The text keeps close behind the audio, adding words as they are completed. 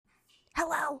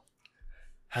Hello.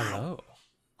 Hello.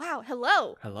 Wow,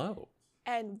 hello. Hello.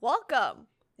 And welcome.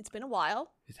 It's been a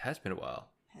while. It has been a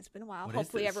while. What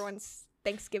Hopefully everyone's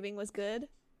Thanksgiving was good.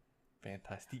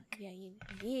 Fantastic. Yeah,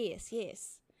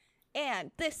 yes.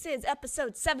 And this is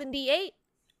episode 78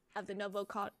 of the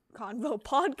NgoVo Convo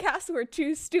podcast where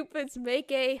two stupids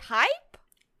make a hype.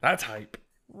 That's hype.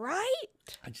 Right?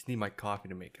 I just need my coffee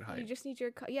to make it hype. You just need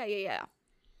your yeah.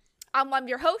 I'm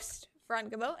your host,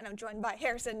 NgoVo, and I'm joined by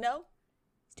Harrison No.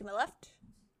 He's to my left.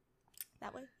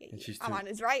 That way? Yeah. I'm on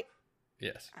his right.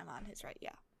 Yes. I'm on his right,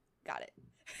 yeah. Got it.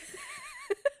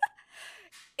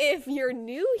 If you're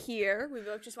new here, we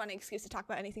both just want an excuse to talk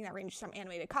about anything that ranges from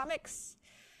animated comics.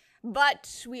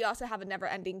 But we also have a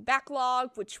never-ending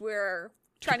backlog, which we're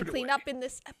trying to clean up in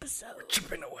this episode.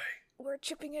 We're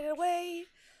chipping it away.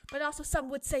 But also some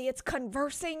would say it's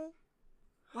conversing.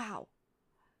 Wow.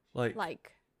 Like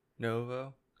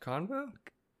NgoVo? Convo?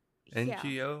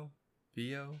 NgoVo?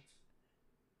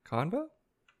 Convo?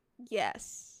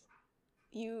 Yes.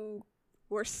 You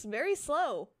were very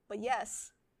slow, but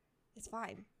yes. It's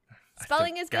fine.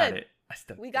 Spelling is good.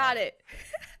 We got it.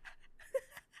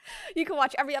 You can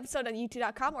watch every episode on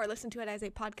youtube.com or listen to it as a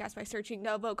podcast by searching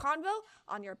NgoVo Convo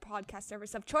on your podcast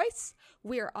service of choice.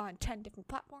 We're on 10 different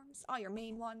platforms, all your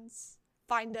main ones.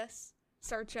 Find us,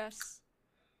 search us,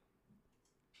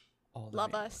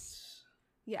 love us.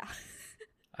 Yeah.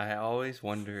 I always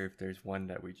wonder if there's one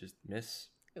that we just miss.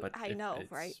 But I know,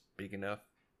 it's right? Big enough.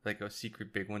 Like a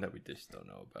secret big one that we just don't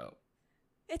know about.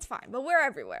 It's fine, but we're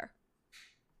everywhere.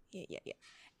 Yeah.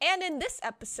 And in this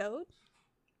episode,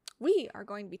 we are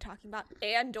going to be talking about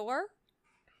Andor,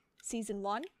 Season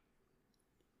 1.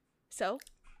 So,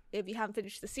 if you haven't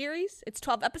finished the series, it's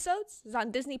 12 episodes. It's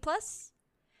on Disney+.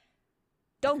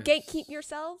 Don't gatekeep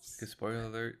yourselves. Because spoiler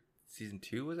alert, Season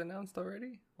 2 was announced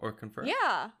already? Or confirmed?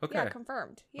 Yeah. Okay. Yeah,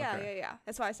 confirmed. Yeah.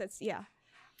 That's why I said, yeah.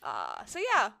 So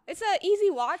yeah, it's an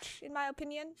easy watch, in my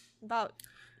opinion. About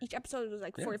each episode was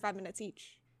like 45 minutes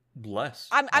each. Less.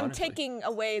 I'm taking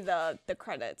away the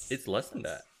credits. It's less than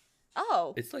that.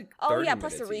 Oh. It's like 30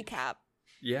 plus the recap.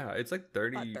 Yeah, it's like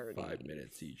 35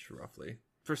 minutes each, roughly.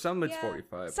 For some, it's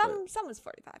 45. Some is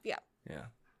 45, yeah. Yeah.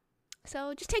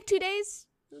 So just take 2 days.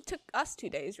 It took us 2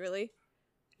 days, really.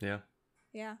 Yeah.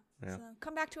 So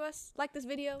come back to us, like this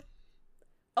video,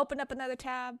 open up another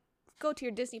tab, go to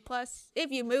your Disney Plus.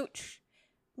 If you mooch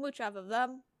off of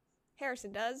them.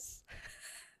 Harrison does.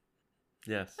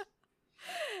 Yes.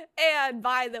 And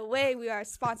by the way, we are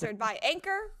sponsored by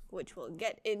Anchor, which we'll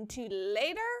get into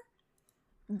later.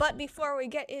 But before we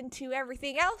get into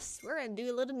everything else, we're going to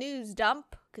do a little news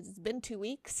dump because it's been 2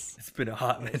 weeks. It's been a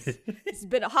hot minute. It's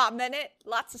been a hot minute.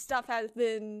 Lots of stuff has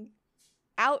been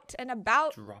out and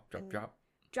about. Drop.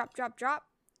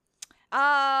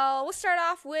 We'll start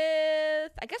off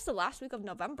with, I guess, the last week of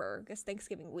November. I guess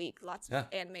Thanksgiving week. Lots of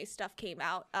anime stuff came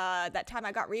out. That time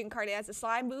I got reincarnated as a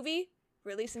slime movie,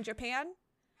 released in Japan.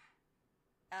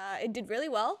 It did really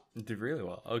well.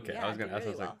 Okay, Yeah, I was gonna ask. Really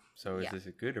I was like, so is this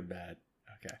a good or bad?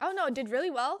 Okay. Oh no, it did really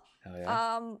well. Hell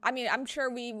yeah. I mean, I'm sure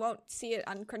we won't see it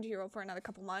on Crunchyroll for another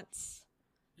couple months.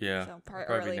 Yeah. So probably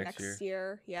early next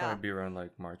year. Yeah. Probably be around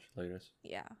like March latest.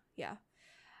 Yeah.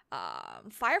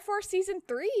 Fire Force Season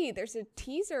 3, there's a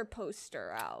teaser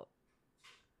poster out.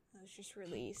 That was just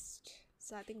released.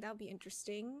 So I think that'll be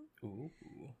interesting. Ooh.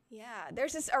 Yeah,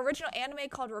 there's this original anime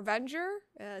called Revenger.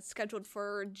 It's scheduled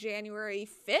for January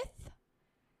 5th.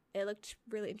 It looked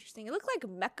really interesting. It looked like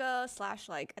mecha /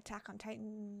 like Attack on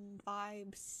Titan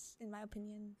vibes, in my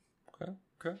opinion. Okay.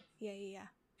 Yeah.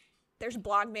 There's a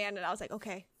blonde man, and I was like,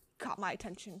 okay, caught my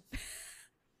attention.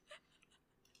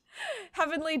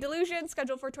 Heavenly Delusion,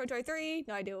 scheduled for 2023.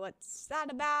 No idea what's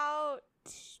that about,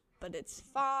 but it's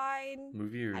fine.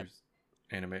 Movie or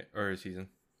anime or season?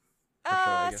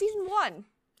 Season 1.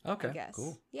 Okay, I guess.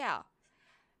 Cool. Yeah.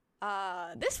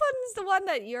 This one's the one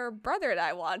that your brother and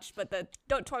I watched, but the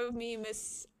Don't Toy With Me,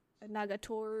 Miss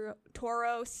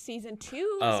Nagatoro Season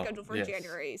 2 is scheduled for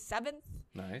January 7th.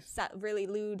 Nice. It's that really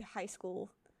lewd high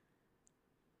school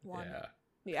one.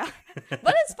 Yeah.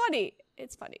 But it's funny.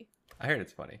 It's funny. I heard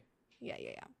it's funny. Yeah.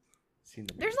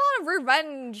 There's a lot of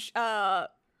revenge,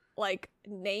 like,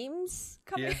 names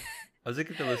coming. Yeah. I was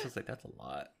looking at the list, I was like, that's a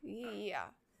lot. Yeah.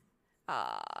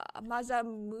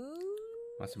 Masamune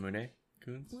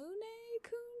Kuns?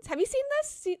 Have you seen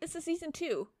this? This is season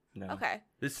 2. No. Okay.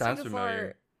 This sounds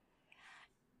familiar.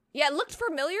 Yeah, it looked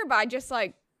familiar, but I just,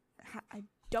 like, I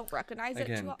don't recognize it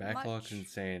too much. Again, backlog's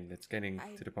insane. It's getting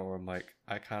to the point where I'm like,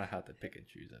 I kind of have to pick and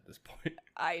choose at this point.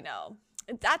 I know.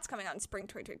 That's coming out in spring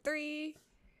 2023.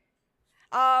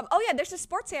 There's a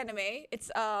sports anime.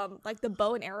 It's like the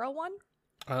bow and arrow one.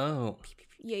 Oh.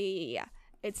 Yeah.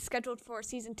 It's scheduled for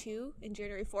season 2 in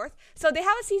January 4th. So they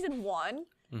have a season 1,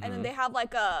 and then they have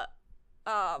like a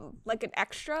like an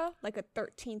extra, like a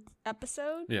 13th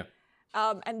episode. Yeah.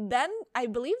 And then I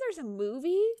believe there's a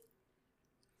movie.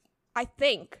 I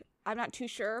think, I'm not too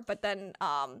sure, but then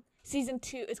season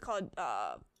 2 is called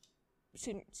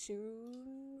Sunure.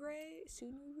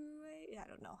 I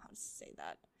don't know how to say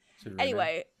that. Surrender.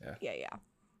 Anyway, yeah.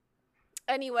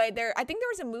 Anyway, I think there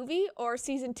was a movie or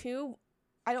season 2.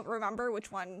 I don't remember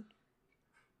which one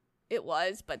it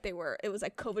was, but it was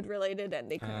like COVID related, and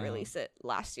they couldn't release it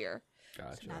last year.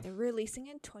 Gotcha. So now they're releasing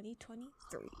in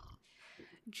 2023.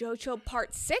 JoJo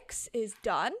Part 6 is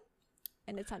done,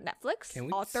 and it's on Netflix.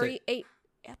 All 38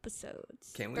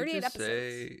 episodes. Can we just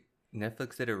say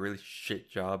Netflix did a really shit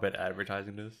job at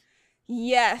advertising this?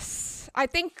 Yes. I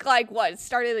think, like, it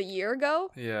started a year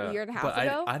ago? Yeah. A year and a half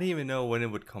ago? I didn't even know when it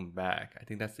would come back. I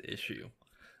think that's the issue.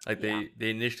 Like, they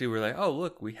initially were like, oh,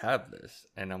 look, we have this.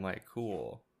 And I'm like,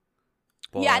 cool.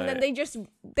 But... yeah, and then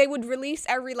they would release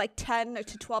every, like, 10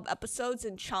 to 12 episodes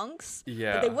in chunks.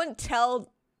 Yeah. But they wouldn't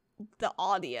tell the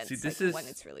audience when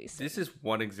it's released. This is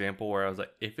one example where I was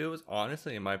like, if it was,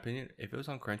 honestly, in my opinion, if it was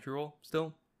on Crunchyroll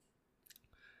still,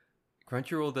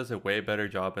 Crunchyroll does a way better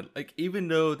job. And, like, even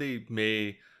though they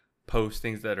may post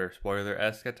things that are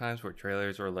spoiler-esque at times, where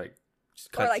trailers or, like,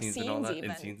 cutscenes and all that,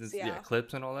 and scenes,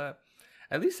 clips and all that,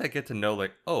 at least I get to know,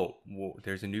 like, oh, well,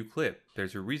 there's a new clip.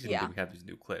 There's a reason that we have this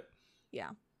new clip.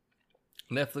 Yeah.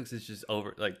 Netflix is just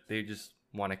over, like, they just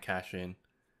want to cash in.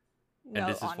 And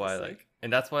this is honestly. why, like,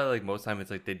 and that's why, like, most time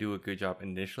it's like they do a good job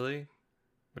initially,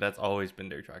 but that's always been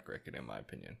their track record, in my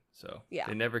opinion. So,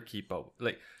 they never keep up.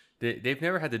 Like, they've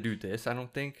never had to do this, I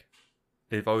don't think.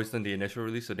 They've always done the initial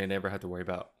release, so they never had to worry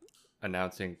about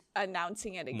announcing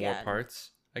it again. More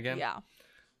parts again. Yeah.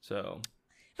 So.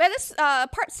 But this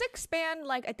part 6 spanned,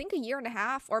 like, I think a year and a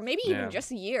half, or maybe even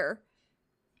just a year.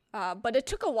 But it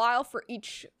took a while for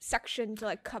each section to,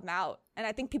 like, come out, and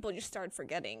I think people just started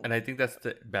forgetting. And I think that's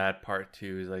the bad part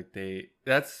too. Is like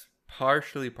that's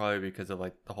partially probably because of,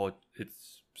 like, the whole. It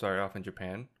started off in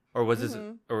Japan, or was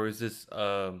this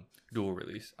dual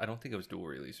release? I don't think it was dual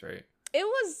release, right? It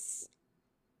was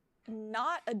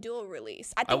not a dual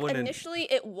release. I think initially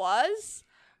it was.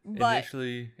 But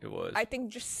initially, it was. I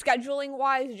think just scheduling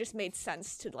wise, it just made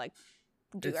sense to, like,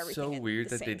 do everything. It's so weird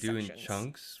that they do in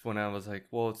chunks. When I was like,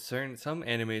 well, some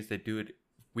animes they do it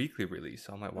weekly release.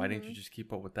 So I'm like, why didn't you just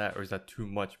keep up with that? Or is that too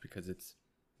much because it's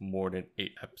more than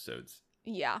 8 episodes?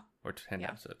 Yeah. Or 10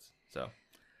 episodes. So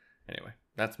anyway,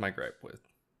 that's my gripe with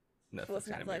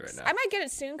Netflix anime right now. I might get it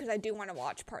soon because I do want to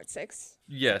watch part 6.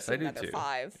 Yes, I do too.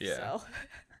 5. Yeah. So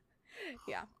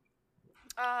yeah.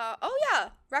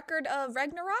 Record of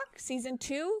Ragnarok season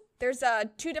 2. There's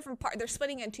 2 different parts. They're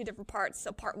splitting it in 2 different parts.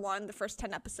 So part 1, the first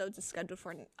 10 episodes, is scheduled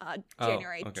for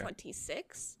January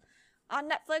 26th on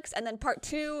Netflix, and then part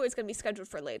 2 is going to be scheduled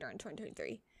for later in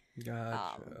 2023.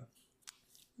 Gotcha.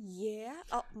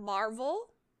 Marvel,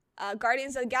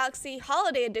 Guardians of the Galaxy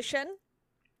Holiday Edition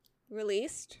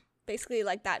released. Basically,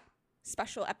 like that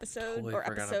special episode or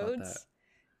episodes.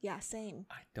 Yeah, same.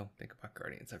 I don't think about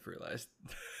Guardians. I've realized.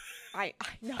 I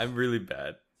know. I'm really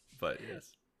bad, but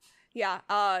yes. Yeah.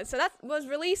 So that was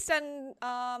released and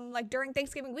like during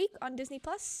Thanksgiving week on Disney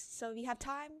Plus. So if you have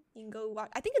time, you can go watch.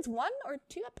 I think it's 1 or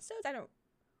 2 episodes.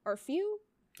 Or a few.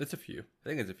 It's a few. I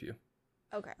think it's a few.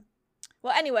 Okay.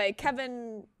 Well, anyway,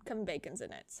 Kevin Bacon's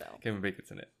in it. So Kevin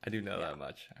Bacon's in it. I do know that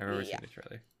much. I remember seeing the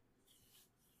trailer.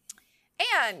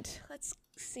 And let's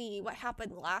see what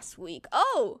happened last week.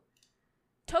 Oh,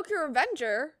 Tokyo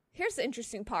Revenger. Here's the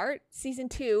interesting part. Season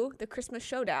 2, the Christmas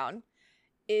Showdown,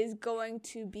 is going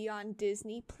to be on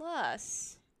Disney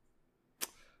Plus.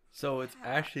 So it's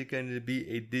actually going to be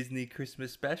a Disney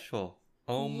Christmas special.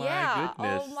 Oh my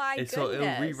goodness. Oh my goodness. So it'll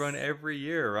rerun every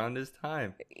year around this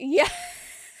time. Yeah.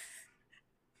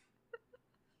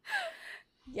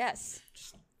 Yes.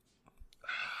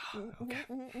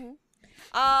 Okay.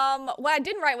 What I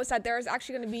didn't write was that there is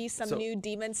actually going to be some new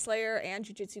Demon Slayer and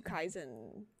Jujutsu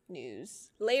Kaisen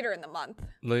news later in the month.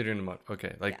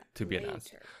 Okay, to be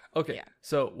announced. Okay,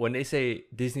 so when they say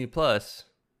Disney Plus,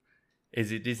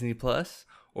 is it Disney Plus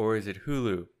or is it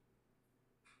Hulu?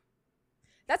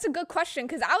 That's a good question,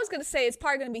 because I was going to say it's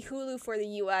probably going to be Hulu for the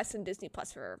US and Disney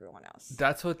Plus for everyone else.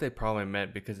 That's what they probably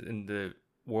meant, because in the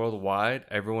worldwide,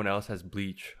 everyone else has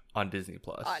Bleach on Disney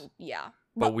Plus.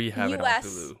 But we have it on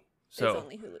Hulu. So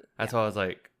only Hulu. That's why I was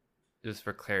like, just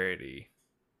for clarity.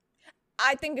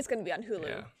 I think it's going to be on Hulu.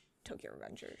 Yeah. Tokyo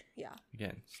Revenger. Yeah.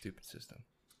 Again, stupid system.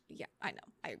 Yeah, I know.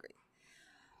 I agree.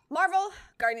 Marvel,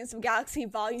 Guardians of the Galaxy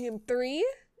Volume 3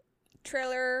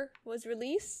 trailer was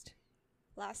released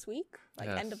last week,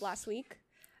 end of last week.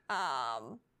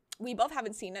 We both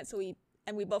haven't seen it, so we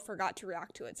both forgot to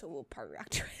react to it, so we'll probably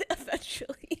react to it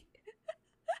eventually.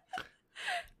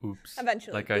 Oops.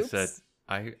 Eventually. Like I said,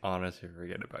 I honestly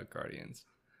forget about Guardians.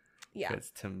 Yeah.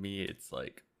 Because to me, it's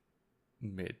like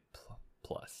mid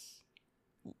plus.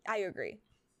 I agree.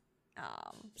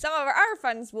 Some of our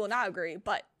friends will not agree,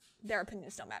 but their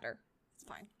opinions don't matter. It's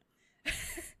fine.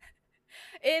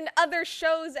 In other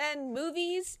shows and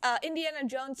movies, Indiana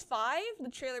Jones 5,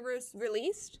 the trailer was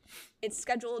released. It's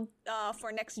scheduled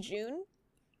for next June.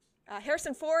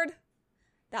 Harrison Ford,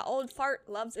 that old fart,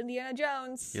 loves Indiana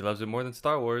Jones. He loves it more than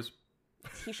Star Wars.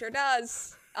 He sure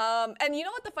does. And you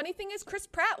know what the funny thing is? Chris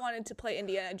Pratt wanted to play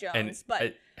Indiana Jones,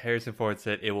 but Harrison Ford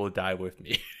said, "It will die with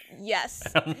me." Yes,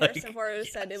 Harrison Ford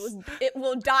said it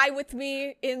will die with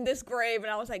me in this grave,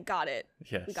 and I was like, got it.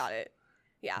 Yes, we got it.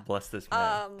 Yeah. Bless this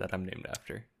man that I'm named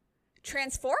after.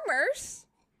 Transformers.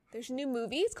 There's a new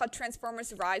movie. It's called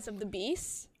Transformers: Rise of the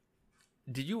Beasts.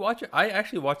 Did you watch it? I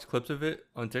actually watched clips of it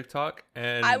on TikTok,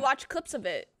 and I watched clips of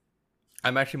it.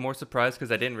 I'm actually more surprised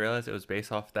because I didn't realize it was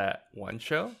based off that one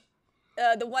show.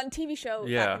 The one TV show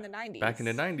back in the 90s. Back in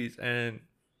the 90s. And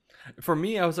for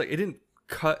me, I was like, it didn't,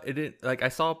 like, I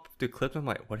saw the clips. I'm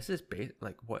like, what is this based?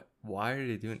 Like, what? Why are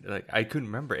they doing? Like, I couldn't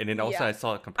remember. And then also I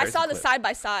saw a comparison. I saw the side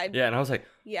by side. Yeah. And I was like,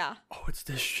 yeah. Oh, it's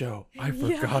this show. I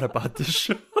forgot about this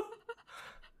show.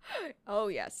 Oh,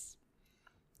 yes.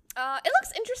 It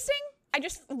looks interesting. I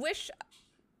just wish,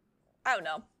 I don't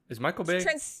know. Is Michael Bay?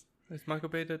 Is Michael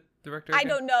Bay the director? I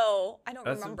don't know. I don't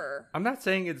remember. I'm not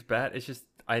saying it's bad. It's just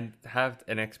I have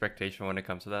an expectation when it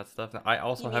comes to that stuff. I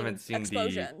also haven't seen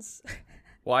explosions.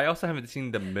 Well, I also haven't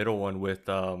seen the middle one with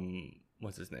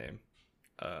what's his name?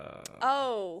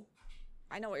 Oh,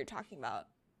 I know what you're talking about.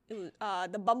 It was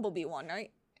the Bumblebee one,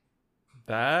 right?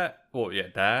 That's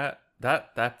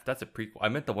a prequel. I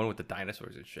meant the one with the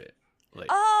dinosaurs and shit. Like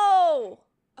Oh,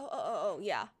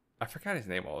 yeah. I forgot his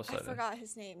name all of a sudden. I forgot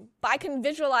his name. But I can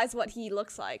visualize what he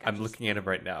looks like. I'm looking at him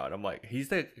right now, and I'm like, he's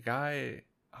the guy.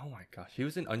 Oh my gosh, he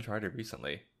was in Uncharted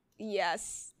recently.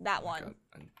 Yes, that one.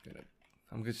 God.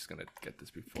 I'm just gonna get this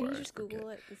before. Can you just Google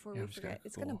it before we forget?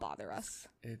 It's gonna bother us.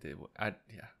 Internet.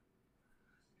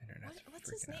 What's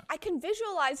his name? I can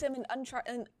visualize him in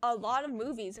in a lot of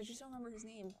movies. I just don't remember his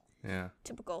name. Yeah.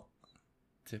 Typical.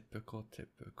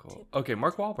 Okay,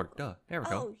 Mark Wahlberg. Duh. There we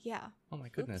go. Oh yeah. Oh my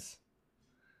goodness. Oops.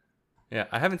 Yeah,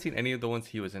 I haven't seen any of the ones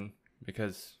he was in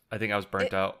because I think I was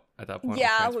burnt out at that point.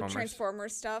 Yeah, with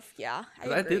Transformers stuff. Yeah,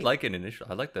 I did like it initially.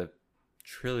 I liked the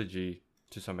trilogy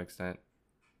to some extent,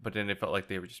 but then it felt like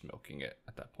they were just milking it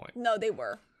at that point. No, they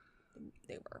were.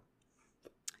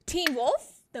 Teen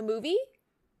Wolf, the movie,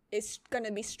 is going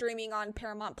to be streaming on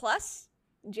Paramount Plus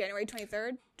January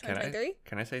 23rd, 2023.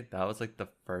 Can I say that was like the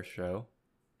first show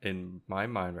in my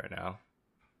mind right now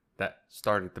that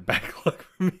started the backlog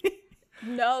for me?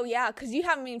 No, yeah, because you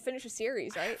haven't even finished a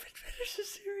series, right? I haven't finished a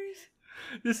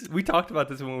series. We talked about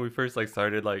this when we first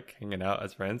started hanging out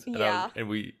as friends. And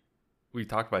we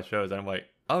talked about shows, and I'm like,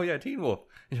 oh yeah, Teen Wolf.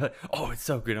 And you're like, oh, it's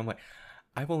so good. I'm like,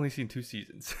 I've only seen 2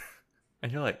 seasons.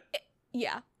 And you're like,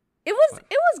 yeah, it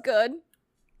was good.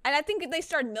 And I think they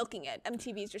started milking it.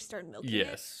 MTV's just started milking it.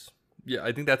 Yes. Yeah,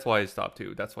 I think that's why I stopped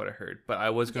too. That's what I heard. But I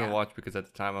was going to watch because at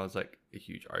the time I was like a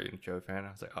huge Arya Joe fan.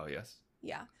 I was like, oh yes.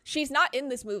 Yeah. She's not in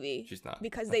this movie. She's not.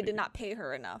 Because they did not pay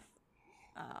her enough.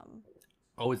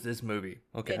 Oh, it's this movie.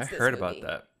 Okay, I heard about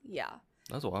that. Yeah.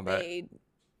 That's a while back. They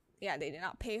did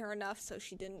not pay her enough, so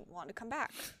she didn't want to come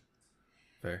back.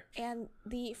 Fair. And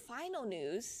the final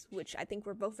news, which I think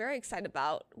we're both very excited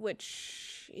about,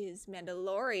 which is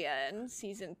Mandalorian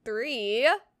Season 3.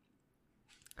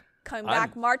 Coming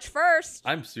back March 1st.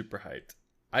 I'm super hyped.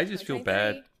 I just feel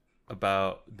bad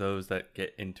about those that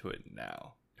get into it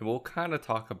now. And we'll kind of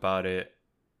talk about it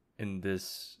in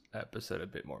this episode a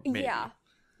bit more. Maybe. Yeah.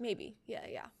 Maybe.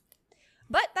 Yeah.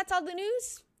 But that's all the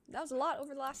news. That was a lot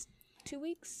over the last 2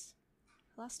 weeks.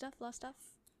 A lot of stuff.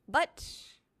 But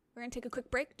we're going to take a quick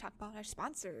break to talk about our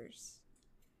sponsors.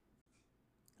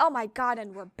 Oh my God,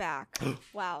 and we're back.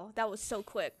 Wow, that was so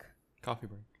quick. Coffee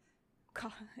break.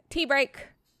 Tea break.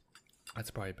 That's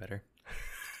probably better.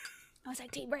 I was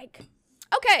like, tea break.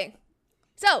 Okay.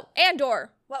 So,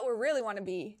 Andor, what we really want to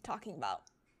be talking about.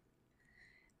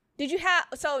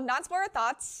 Non-spoiler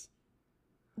thoughts.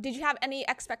 Did you have any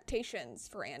expectations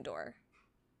for Andor?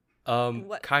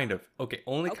 Kind of. Okay,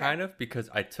 kind of because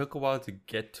I took a while to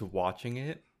get to watching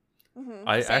it. Mm-hmm,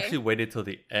 I actually waited till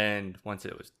the end once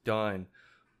it was done,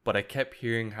 but I kept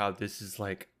hearing how this is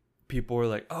people were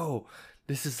like, oh,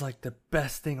 this is the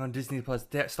best thing on Disney Plus.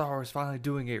 Star Wars finally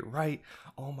doing it right.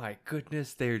 Oh my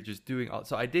goodness, they're just doing all.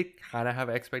 So I did kind of have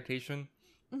an expectation.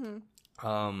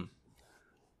 Mm-hmm.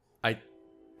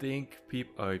 think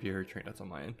people. Oh, if you heard train, that's on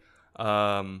my end.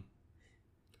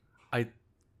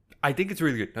 I think it's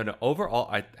really good. No. Overall,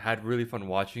 I had really fun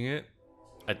watching it.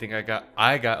 I think I got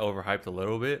overhyped a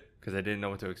little bit because I didn't know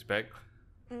what to expect,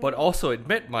 but also it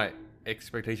met my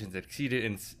expectations. It exceeded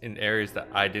in areas that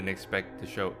I didn't expect the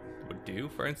show would do.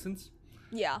 For instance,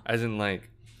 as in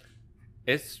like,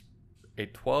 it's a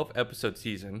 12 episode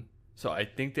season, so I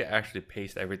think they actually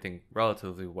paced everything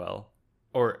relatively well.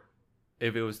 Or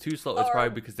if it was too slow, it's probably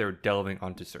because they were delving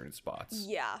onto certain spots.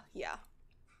 Yeah.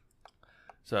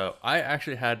 So I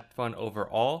actually had fun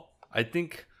overall. I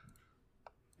think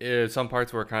some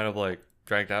parts were kind of like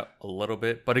dragged out a little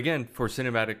bit, but again, for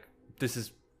cinematic, this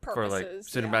is purposes,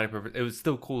 for like cinematic purpose. It was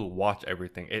still cool to watch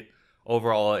everything. It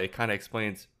kind of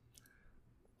explains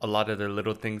a lot of the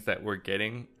little things that we're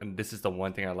getting, and this is the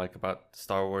one thing I like about the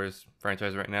Star Wars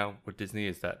franchise right now with Disney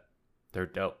is that they're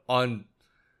dealt on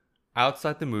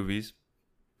outside the movies.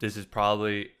 This is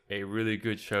probably a really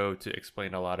good show to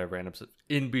explain a lot of random stuff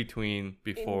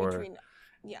before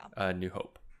New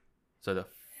Hope. So the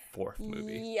fourth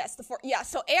movie. Yes, the fourth. Yeah,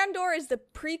 so Andor is the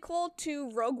prequel to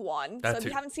Rogue One. So if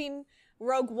you haven't seen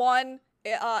Rogue One,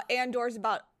 Andor is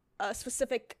about a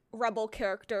specific rebel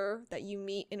character that you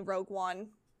meet in Rogue One.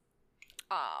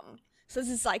 So this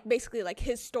is like basically like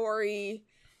his story,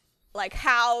 like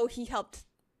how he helped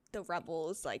the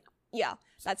rebels, like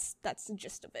that's the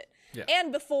gist of it. Yeah.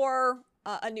 And before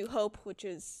A New Hope, which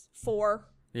is 4,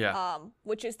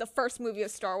 which is the first movie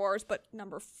of Star Wars, but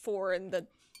number 4 in the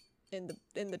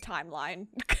timeline.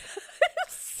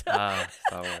 Star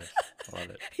Wars, I love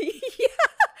it.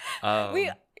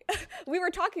 We were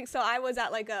talking. So I was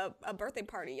at like a birthday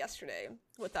party yesterday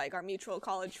with like our mutual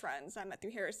college friends I met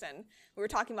through Harrison. We were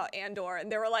talking about Andor,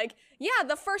 and they were like, "Yeah,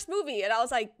 the first movie," and I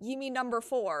was like, "You mean number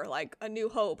 4, like A New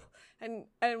Hope?" And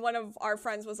one of our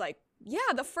friends was like,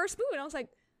 "Yeah, the first movie," and I was like,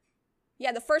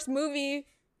 "Yeah, the first movie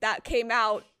that came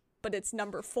out, but it's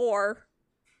number 4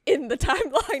 in the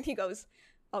timeline." He goes,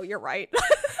 "Oh, you're right."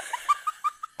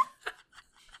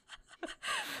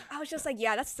 I was just like,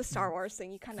 yeah, that's the Star Wars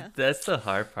thing. You kind of. That's the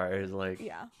hard part. Is like,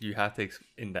 you have to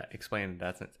explain in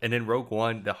that sense. And then Rogue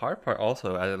One, the hard part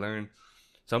also, as I learned,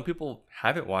 some people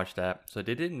haven't watched that, so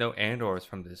they didn't know Andor was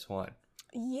from this one.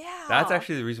 Yeah. That's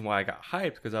actually the reason why I got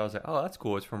hyped, because I was like, oh, that's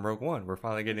cool. It's from Rogue One. We're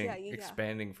finally getting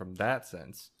expanding from that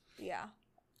sense. Yeah.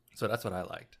 So that's what I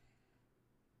liked.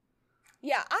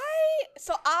 Yeah,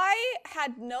 I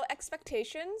had no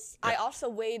expectations. Yeah. I also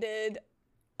waited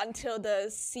until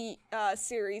the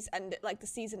series ended, like the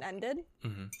season ended,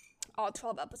 all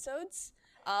 12 episodes.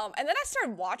 And then I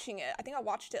started watching it. I think I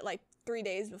watched it like 3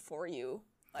 days before you,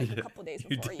 like a couple days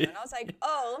before you. And I was like,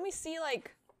 oh, let me see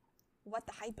like what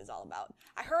the hype is all about.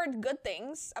 I heard good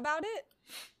things about it.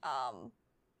 And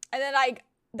then like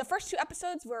the first 2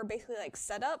 episodes were basically like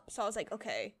set up. So I was like,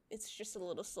 okay, it's just a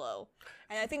little slow.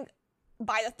 And I think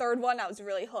by the 3rd one, I was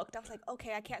really hooked. I was like,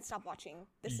 okay, I can't stop watching.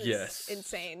 This is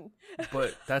insane.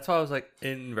 But that's why I was like,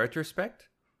 in retrospect,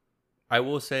 I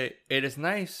will say it is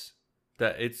nice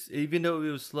that it's, even though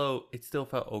it was slow, it still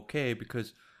felt okay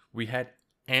because we had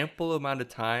ample amount of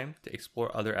time to explore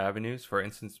other avenues. For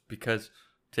instance, because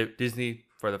Disney,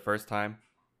 for the first time,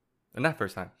 not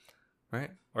first time, right?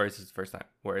 Or is this the first time?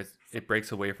 Whereas it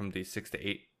breaks away from the 6 to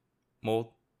 8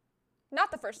 mold. Not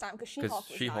the first time, because She-Hulk was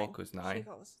 9. She-Hulk was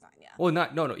 9, yeah. Well,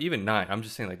 no, even 9. I'm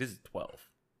just saying, like, this is 12.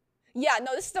 Yeah,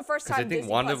 no, this is the first time I think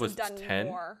Disney Wanda Plus was has done 10.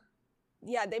 more.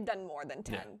 Yeah, they've done more than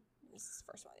 10. Yeah. This is the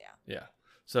first one, yeah. Yeah.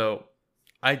 So,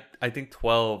 I think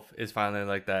 12 is finally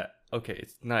like that. Okay,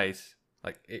 it's nice.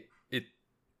 Like, it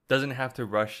doesn't have to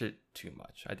rush it too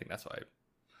much. I think that's why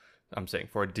I'm saying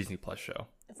for a Disney Plus show.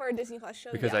 For a Disney Plus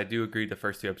show, because I do agree the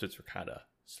first 2 episodes were kind of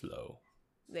slow.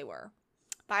 They were.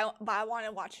 But I want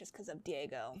to watch this because of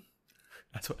Diego.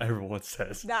 That's what everyone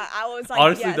says. That I was like,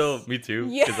 honestly, though, me too.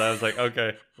 Because I was like,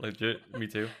 okay, legit, me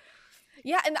too.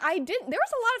 Yeah, and there was a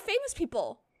lot of famous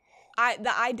people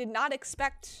that I did not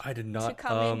expect to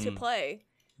come into play.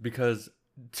 Because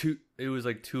it was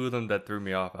like 2 of them that threw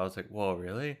me off. I was like, whoa,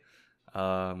 really? Wait,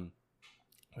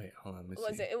 hold on, let me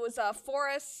see. It was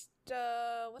Forrest,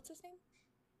 what's his name?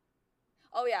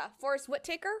 Oh yeah, Forrest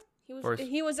Whitaker. He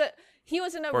was an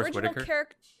original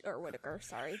character, or Whitaker,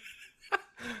 sorry.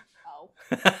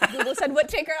 Google said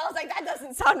Whitaker, and I was like, that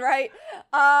doesn't sound right.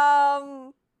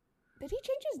 Did he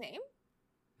change his name?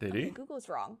 Did he? Google's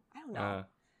wrong. I don't know.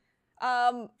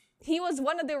 He was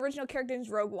one of the original characters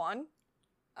in Rogue One.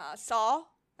 Saw.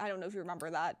 I don't know if you remember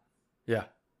that. Yeah.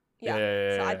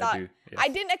 So I thought I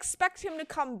didn't expect him to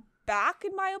come back,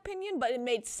 in my opinion, but it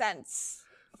made sense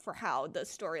for how the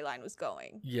storyline was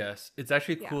going. Yes, it's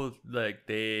actually cool. Like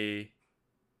they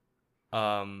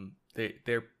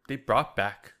they brought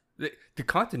back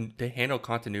they handle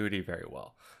continuity very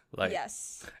well. Like,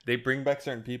 yes, they bring back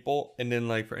certain people, and then,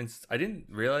 like, for instance, I didn't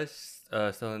realize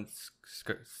Stellan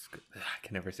I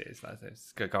can never say his last name.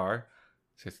 Skagar.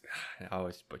 I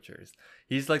always butchers.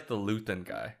 He's like the Luthen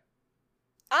guy.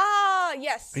 Ah,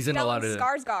 yes. He's in a lot of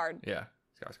Skarsgård. Yeah,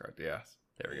 Skarsgård. Yeah,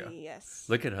 there we go. Yes.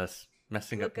 Look at us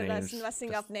messing up names. Look at us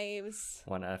messing up names.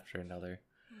 One after another.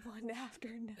 One after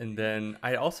another. And then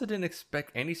I also didn't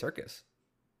expect Andy Serkis.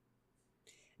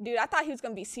 Dude, I thought he was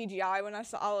gonna be CGI when I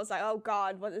was like, oh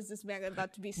god, what is this man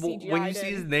about to be CGI? Well, when you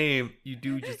see his name, you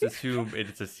do just assume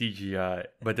it's a CGI.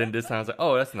 But then this time I was like,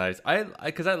 oh, that's nice.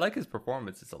 Because I like his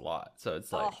performances a lot. So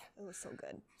it's like, it was so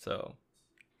good. So,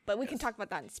 but we can talk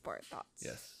about that in sport thoughts.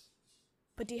 Yes.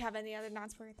 But do you have any other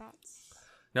non-sport thoughts?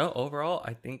 No, overall,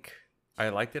 I think I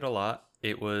liked it a lot.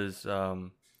 It was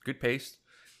good pace,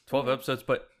 12 episodes.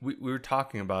 But we were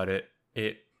talking about it.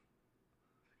 It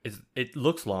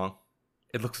looks long.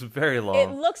 It looks very long. It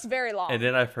looks very long. And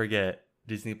then I forget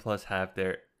Disney Plus have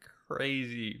their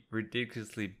crazy,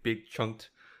 ridiculously big chunked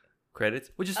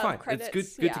credits, which is fine. Credits,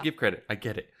 it's good to give credit. I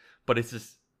get it. But it's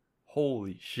just,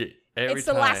 holy shit. It's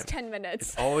the last 10 minutes.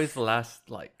 It's always the last,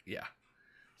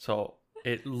 So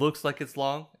it looks like it's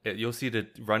long. You'll see the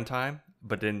runtime,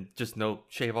 but then just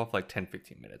shave off like 10,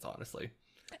 15 minutes, honestly.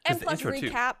 And plus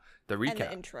recap. The recap. And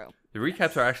the intro. The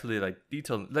recaps are actually like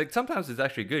detailed. Like, sometimes it's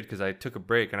actually good because I took a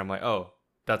break and I'm like, oh,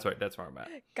 that's right. That's where I'm at.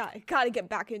 Got to get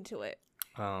back into it.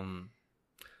 And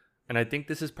I think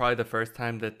this is probably the first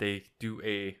time that they do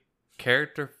a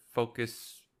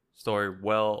character-focused story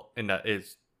well, and that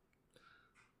is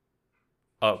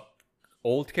a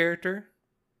old character,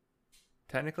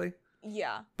 technically.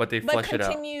 Yeah. But they flesh it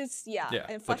out. Yeah,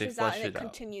 and fleshes out, and it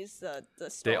continues the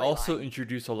story. They also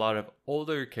introduce a lot of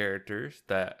older characters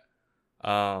that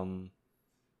are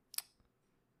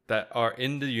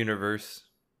in the universe,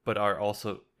 but are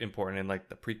also important in like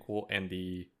the prequel and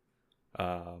the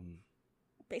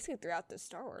basically throughout the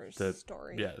Star Wars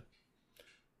story.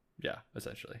 Yeah,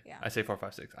 essentially. Yeah. I say 4,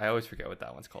 5, 6. I always forget what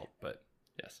that one's called, but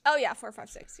yes. Oh yeah, 4, 5,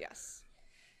 6. Yes.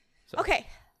 So. Okay,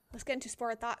 let's get into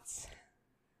sport thoughts.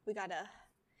 We gotta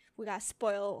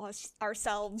spoil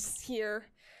ourselves here.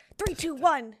 3, 2,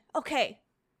 1. Okay.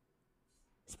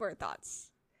 Sport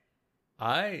thoughts.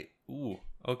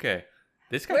 Okay.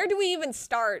 This guy. Where do we even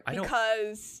start?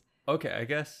 Because. Okay, I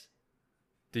guess.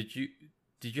 Did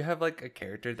you have like a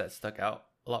character that stuck out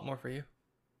a lot more for you?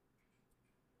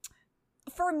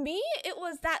 For me, it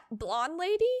was that blonde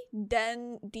lady,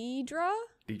 Deidre.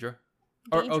 Deidre?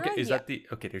 Okay, that the...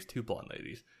 Okay, there's 2 blonde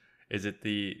ladies. Is it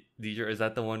the Deidre? Is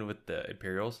that the one with the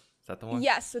Imperials? Is that the one?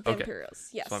 Yes, with the Imperials.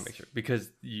 Yes. Just want to make sure.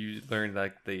 Because you learned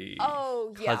like the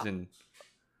cousin...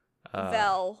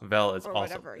 Vel is also...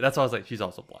 Whatever, that's why I was like, she's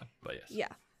also blonde, but yes. Yeah.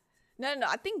 No.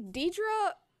 I think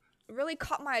Deidre really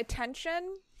caught my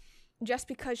attention just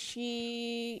because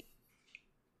she...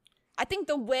 I think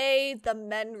the way the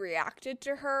men reacted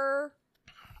to her,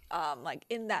 like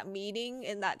in that meeting,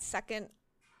 in that second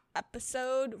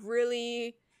episode,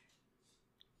 really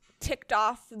ticked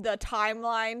off the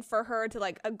timeline for her to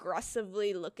like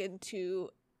aggressively look into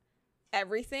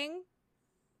everything,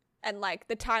 and like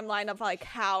the timeline of like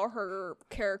how her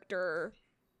character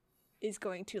is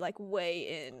going to like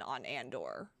weigh in on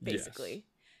Andor, basically.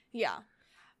 Yes. Yeah.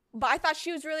 But I thought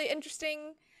she was really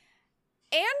interesting.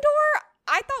 Andor,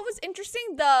 I thought was interesting.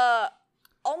 The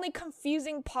only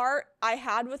confusing part I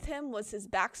had with him was his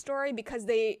backstory, because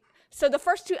so the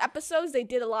first 2 episodes they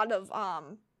did a lot of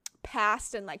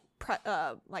past and like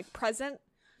present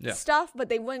stuff, but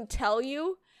they wouldn't tell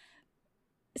you,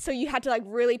 so you had to like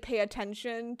really pay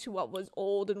attention to what was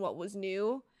old and what was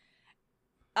new,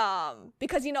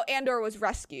 because Andor was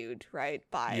rescued, right,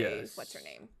 by what's her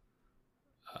name,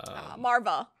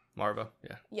 Marva,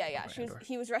 yeah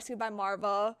he was rescued by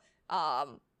Marva,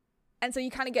 and so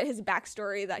you kind of get his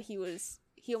backstory that he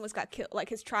almost got killed, like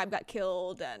his tribe got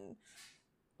killed, and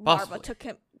Marva took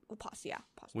him. Possibly.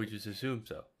 We just assume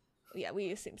so. Yeah,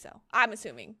 we assume so. I'm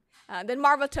assuming. Then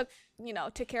Marva took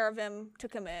care of him,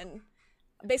 took him in,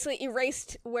 basically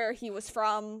erased where he was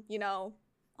from,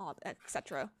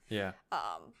 etc. Yeah.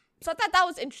 So I thought that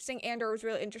was interesting. Andor was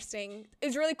really interesting. It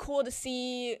was really cool to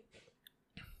see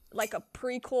like a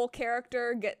prequel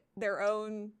character get their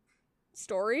own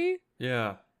story.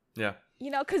 Yeah.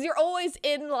 Because you're always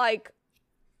in like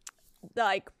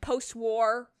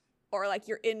post-war, or like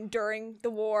you're in during the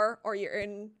war, or you're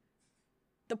in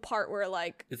the part where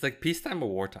like it's like peacetime or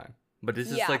wartime. But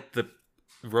this is like the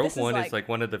Rogue One is like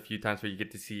one of the few times where you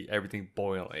get to see everything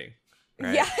boiling.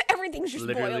 Right? Yeah, everything's just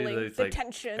boiling. The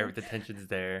tension. The tension's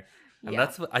there. And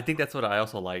I think that's what I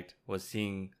also liked, was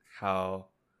seeing how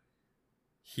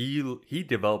he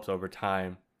develops over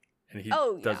time, and he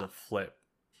does a flip.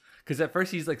 Because at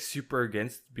first he's like super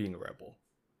against being a rebel.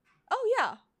 Oh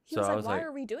yeah, he was like, "Why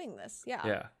are we doing this?" Yeah,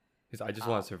 yeah. He's I just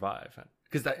want to survive.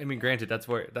 Because I mean, granted, that's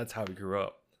how he grew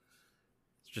up.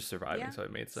 It's just surviving, so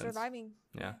it made sense. Surviving.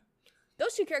 Yeah.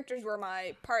 Those two characters were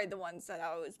probably the ones that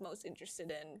I was most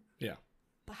interested in. Yeah.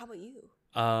 But how about you?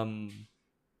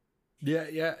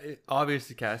 Yeah.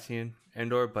 Obviously Cassian,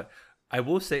 Andor, but I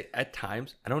will say at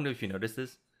times, I don't know if you noticed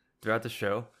this throughout the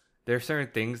show, there are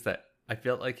certain things that I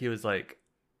felt like he was like,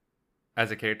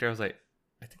 as a character, I was like,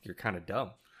 I think you're kind of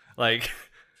dumb. Like,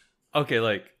 okay,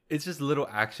 like it's just little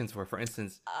actions where, for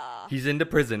instance, he's in the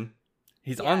prison,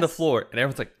 he's on the floor, and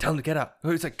everyone's like, tell him to get up.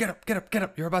 He's like, get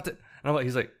up, you're about to. And I'm like,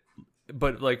 he's like.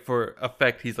 But like for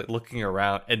effect, he's like looking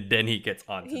around, and then he gets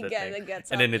onto the thing,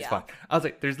 and then it's fine. I was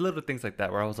like, there's little things like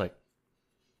that where I was like,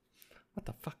 what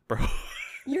the fuck, bro?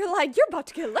 You're like, you're about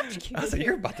to get electrocuted. I was like,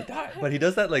 you're about to die. But he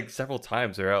does that like several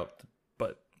times throughout.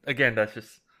 But again, that's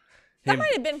just him. That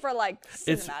might have been for like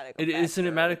cinematic. It is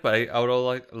cinematic, but I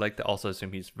would like to also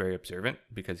assume he's very observant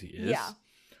because he is.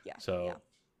 Yeah. So,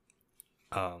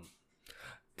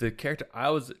 the character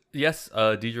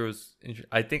Deidre was interesting.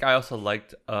 I think I also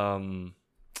liked Luthen,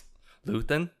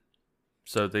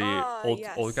 so the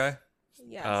old guy.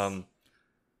 Yes.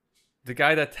 The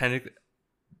guy that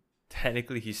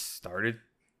technically he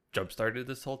jump started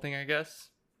this whole thing, I guess.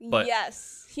 But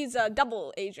yes, he's a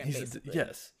double agent.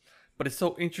 Yes, but it's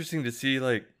so interesting to see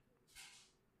like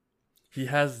he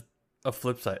has a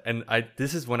flip side, and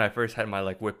this is when I first had my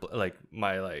whiplash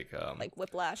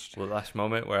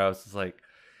moment where I was just like.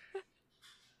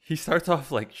 He starts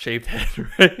off like shaved head,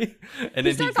 right? And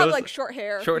then he goes off like short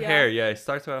hair. Short hair, yeah. He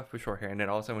starts off with short hair, and then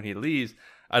all of a sudden when he leaves,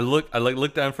 I look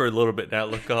down for a little bit, and I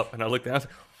look up, and I look down. I was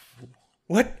like,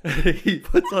 what? He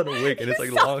puts on a wig, and it's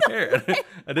like long hair,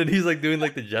 and then he's like doing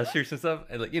like the gestures and stuff,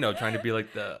 and like trying to be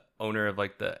like the owner of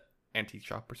like the antique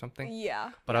shop or something. Yeah.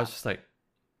 But I was just like,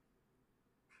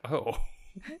 oh.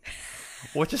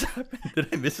 What just happened?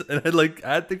 Did I miss it? And I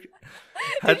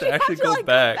had to actually go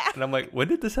back. And I'm like, when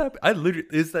did this happen? I literally,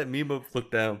 it's that meme of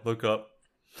look down, look up.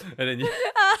 And then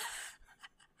I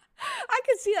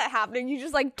could see that happening. You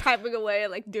just like typing away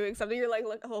and like doing something. You're like,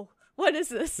 oh, what is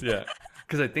this? Yeah.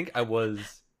 Because I think I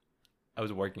was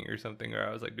working or something, or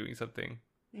I was like doing something.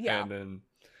 Yeah. And then,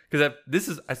 because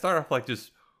I started off like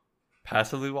just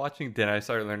passively watching. Then I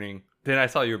started learning. Then I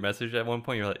saw your message at one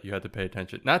point. You're like, you had to pay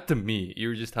attention. Not to me. You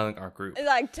were just telling our group.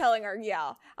 Like telling our,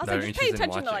 yeah. I was like, just pay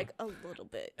attention to like a little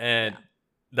bit. And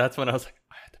that's when I was like,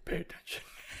 I had to pay attention.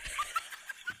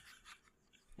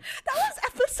 That was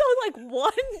episode like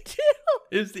 1, 2.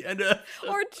 It was the end of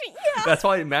or 2, yeah. That's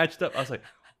why it matched up. I was like,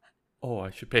 oh, I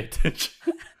should pay attention.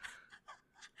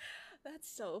 That's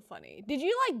so funny. Did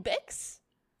you like Bix?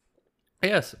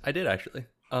 Yes, I did actually.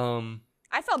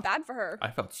 I felt bad for her. I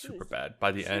felt super bad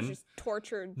by the end. She was just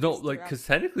tortured. No, like, because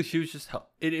technically she was just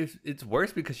it's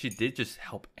worse because she did just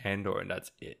help Andor, and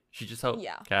that's it. She just helped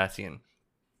Cassian.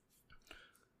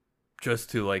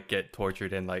 Just to like get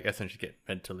tortured and like essentially get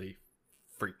mentally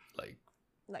freaked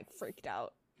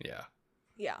out. Yeah.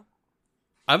 Yeah.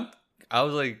 I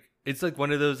was like, it's like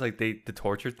one of those like the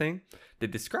torture thing. They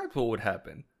described what would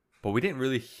happen, but we didn't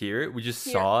really hear it. We just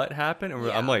saw it happen, and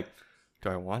I'm like, do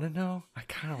I want to know? I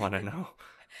kind of want to know.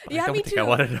 Yeah, I me too. I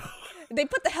want to know. They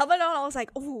put the helmet on. I was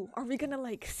like, oh, are we gonna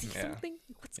like see something?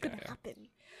 What's gonna happen?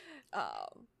 Oh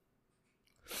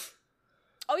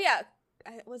yeah,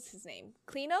 what's his name?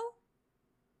 Clino?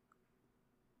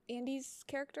 Andy's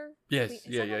character? Yes.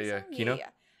 Yeah. Kino?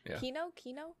 Yeah. Kino?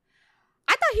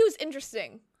 I thought he was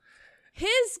interesting.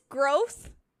 His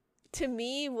growth to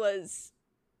me was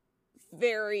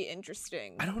very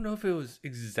interesting. I don't know if it was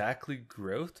exactly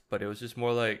growth, but it was just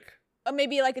more like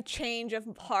maybe like a change of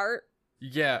heart.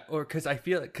 Yeah, or because I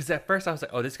feel like, because at first I was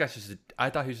like, oh, this guy's I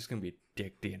thought he was just gonna be a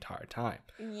dick the entire time.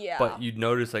 Yeah. But you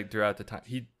notice like throughout the time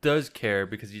he does care,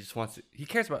 because he just wants to, he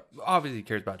cares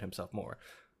about himself more,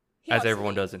 as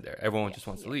everyone does in there. Everyone just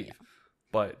wants to leave. Yeah.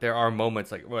 But there are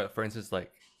moments like, well, for instance,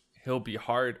 like he'll be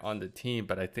hard on the team,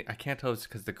 but I can't tell if it's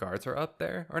because the guards are up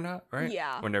there or not, right?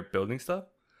 Yeah. When they're building stuff.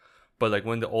 But like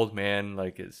when the old man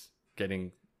like is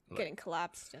getting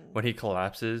collapsed, and when he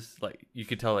collapses, like you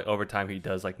could tell like over time he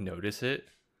does like notice it.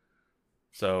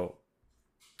 So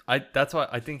that's why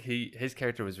I think his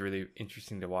character was really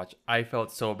interesting to watch. I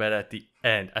felt so bad at the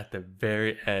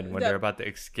very end when they're about to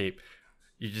escape.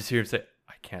 You just hear him say,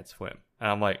 "I can't swim," and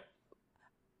I'm like,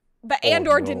 but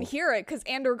Andor didn't hear it because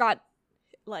Andor got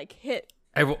like hit.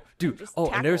 And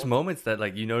there's moments that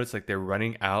like you notice like they're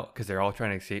running out because they're all trying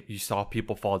to escape. You saw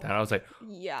people fall down. I was like,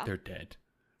 yeah, they're dead,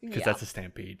 because that's a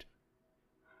stampede.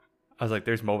 I was like,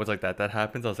 there's moments like that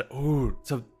happens. I was like, ooh,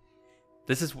 so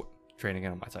this is training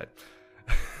on my side.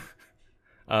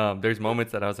 There's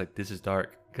moments that I was like, this is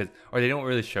dark, or they don't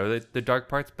really show the dark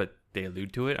parts, but they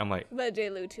allude to it. I'm like, but they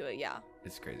allude to it, yeah.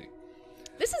 It's crazy.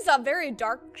 This is a very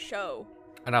dark show,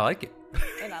 and I like it.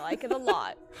 And I like it a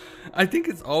lot. I think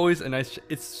it's always a nice.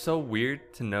 It's so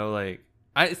weird to know, like,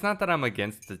 it's not that I'm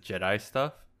against the Jedi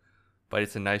stuff, but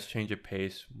it's a nice change of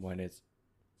pace when it's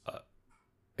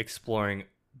exploring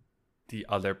the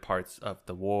other parts of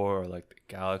the war, or like the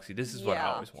galaxy. This is what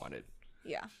I always wanted.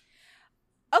 Yeah.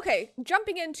 Okay,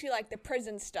 jumping into like the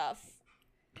prison stuff.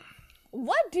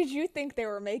 What did you think they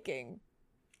were making?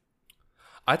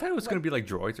 I thought it was going to be like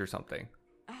droids or something.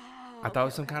 I thought it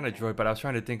was some kind of droid, but I was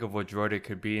trying to think of what droid it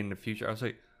could be in the future. I was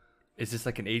like, is this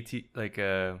like an AT, like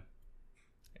a,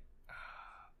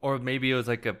 or maybe it was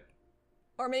like a,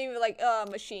 or maybe like a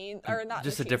machine, or not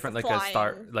just machine, a different, like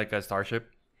flying. Like a starship.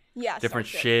 Yeah, different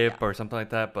ship or something like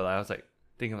that. But I was like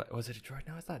thinking, like, was it a droid?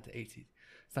 No, it's not the AT.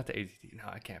 It's not the AT.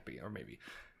 No, it can't be. Or maybe.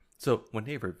 So when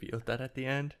they revealed that at the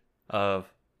end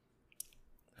of,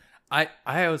 I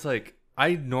was like,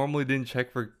 I normally didn't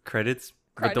check for credits,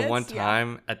 but the one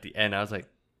time at the end, I was like,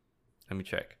 let me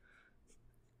check.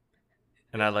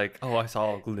 And I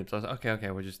saw a glimpse. I was like,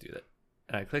 okay, we'll just do that.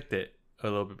 And I clicked it a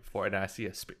little bit before, and I see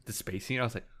the space scene. I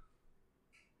was like,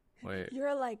 wait.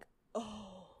 You're like,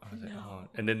 oh. I was like, oh.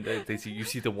 And then you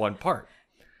see the one part.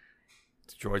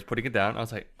 It's George putting it down. I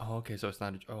was like, oh, okay, so it's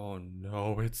not oh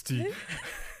no, it's the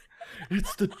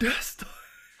it's the Death Star.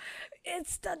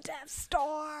 It's the Death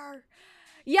Star.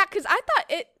 Yeah, because I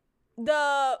thought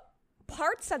the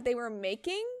parts that they were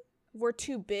making were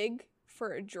too big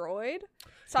for a droid.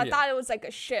 So I thought it was like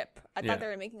a ship. I thought they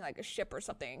were making like a ship or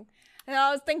something. And I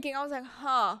was like,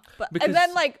 huh. And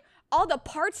then like all the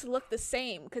parts look the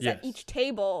same because at each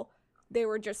table they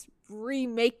were just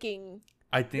remaking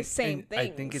the same things. I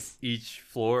think it's each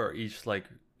floor or each, like,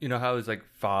 you know how it's like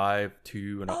 5,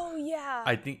 2, and oh yeah.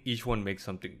 I think each one makes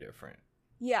something different.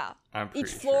 Yeah. I'm pretty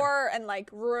each floor and like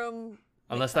room.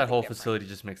 Unless that whole facility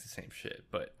just makes the same shit,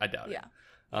 but I doubt it. Yeah,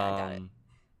 I doubt it.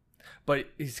 But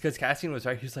it's because Cassian was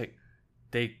right. He's like,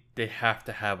 they have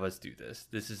to have us do this.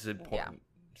 This is important.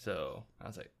 Yeah. So I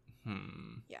was like,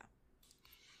 Yeah.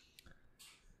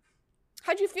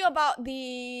 How'd you feel about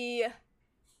the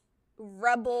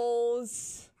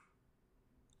rebels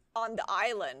on the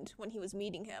island when he was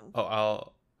meeting him?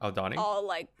 Oh, Aldhani? All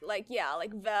like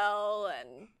Vel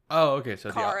and oh, okay, so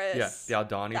Karis, the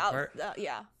Aldhani part.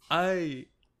 Yeah.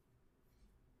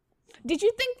 Did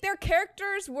you think their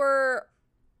characters were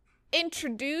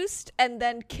introduced and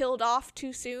then killed off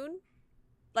too soon?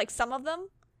 Like some of them?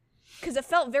 Because it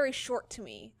felt very short to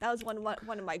me. That was one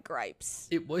of my gripes.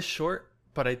 It was short,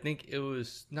 but I think it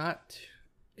was not.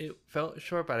 It felt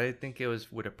short, but I think it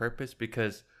was with a purpose,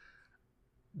 because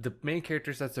the main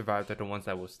characters that survived are the ones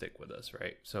that will stick with us,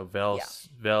 right? So Vel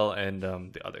and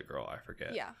the other girl, I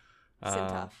forget. Yeah,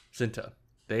 Cinta.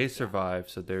 They survived,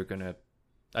 so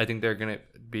I think they're gonna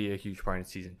be a huge part in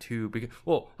season 2. Because,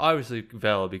 well, obviously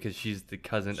Vel, because she's the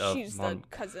cousin of Mon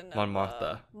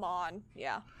Mothma. Mon,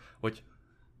 yeah. Which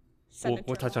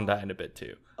we'll touch on that in a bit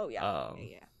too. Oh yeah.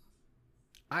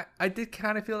 I did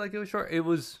kind of feel like it was short. It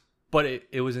was, but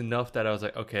it was enough that I was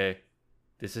like, okay,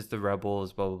 this is the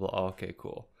rebels, blah blah blah. Oh, okay,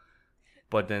 cool.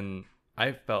 But then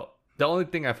I felt the only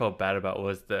thing I felt bad about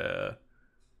was the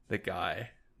guy,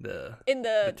 the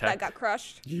that got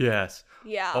crushed. Yes.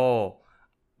 Yeah. Oh,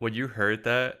 when you heard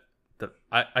that,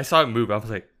 I saw it move. I was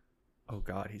like, oh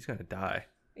god, he's gonna die.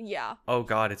 Yeah. Oh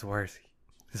god, it's worse.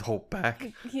 His whole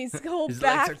back. His whole his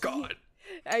back. legs are gone.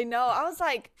 I know. I was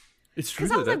like, it's true.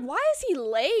 Because I was like, why is he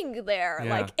laying there,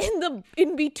 like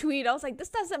in between? I was like, this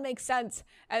doesn't make sense.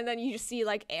 And then you just see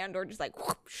like Andor just like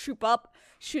whoop, shoot up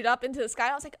into the sky.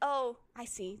 I was like, oh, I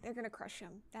see. They're gonna crush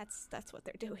him. That's what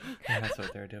they're doing. Yeah, that's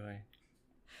what they're doing.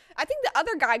 I think the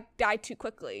other guy died too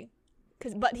quickly,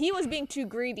 but he was being too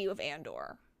greedy with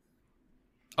Andor.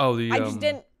 Oh, I just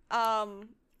didn't.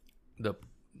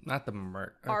 Not the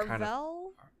Merc.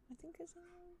 Arvel, I think his name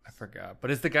was. I forgot, but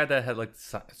it's the guy that had like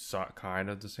kind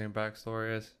of the same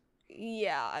backstory as.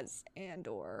 Yeah, as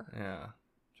Andor. Yeah.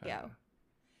 Yeah.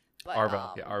 But,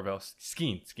 Arvel, Arvel,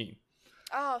 Skeen.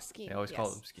 Oh, Skeen. They always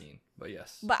call him Skeen, but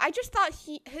yes. But I just thought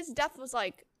his death was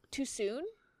like too soon.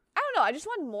 I don't know. I just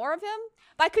wanted more of him,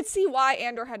 but I could see why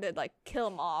Andor had to like kill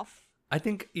him off. I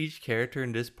think each character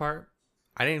in this part,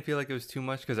 I didn't feel like it was too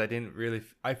much, because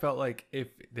I felt like if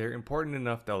they're important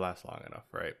enough, they'll last long enough,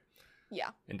 right? Yeah.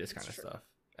 In this kind of stuff.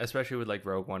 Especially with like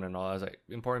Rogue One and all. I was like,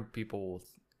 important people will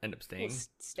end up staying.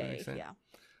 Stay, yeah.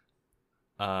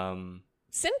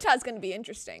 Cinta's going to be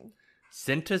interesting.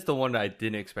 Cinta's the one that I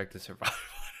didn't expect to survive,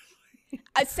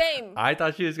 Same. I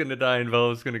thought she was gonna die, and Vel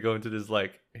was gonna go into this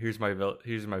like, here's my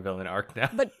villain arc now.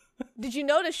 But did you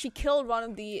notice she killed one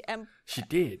of the she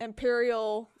did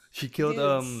Imperial? She killed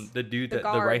dudes, the dude the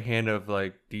right hand of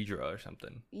like Deidre or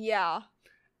something. Yeah.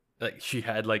 Like she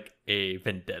had like a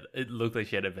vendetta. It looked like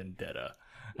she had a vendetta.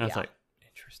 And I was like,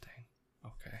 interesting.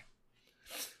 Okay.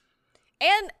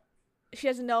 And she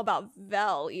doesn't know about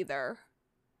Vel either.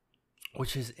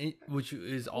 Which is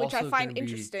also which I find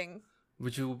interesting.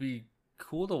 Which will be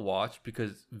cool to watch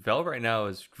because Vel right now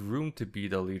is groomed to be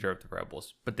the leader of the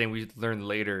rebels, but then we learn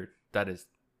later that is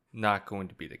not going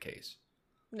to be the case.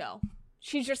 No,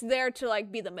 she's just there to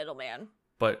like be the middleman.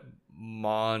 But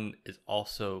Mon is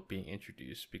also being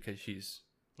introduced because she's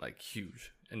like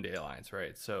huge in the alliance,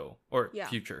 right? So, or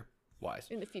future wise.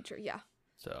 In the future, yeah.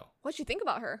 So, what'd you think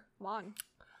about her, Mon?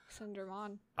 Senator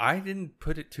Mon. I didn't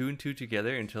put it two and two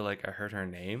together until like I heard her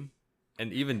name,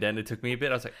 and even then it took me a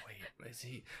bit. I was like, wait, is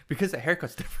he? Because the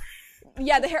haircut's different.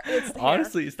 Yeah, the hair. It's the hair.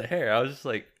 Honestly, it's the hair. I was just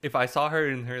like, if I saw her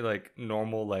in her like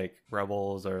normal like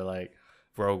Rebels or like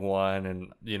Rogue One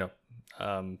and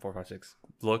 456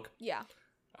 look, yeah,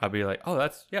 I'd be like, oh,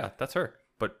 that's her.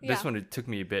 But this one, it took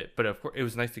me a bit. But of course, it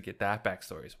was nice to get that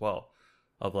backstory as well.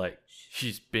 Of like,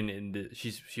 she's been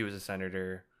she was a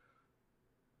senator,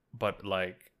 but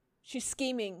like she's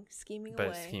scheming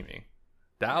away.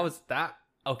 That was that.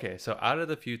 Okay, so out of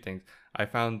the few things, I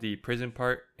found the prison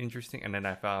part interesting, and then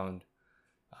I found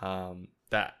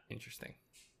that interesting.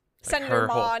 Like Senator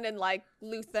Mon and like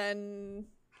Luthen.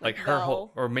 Like her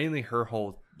whole, or mainly her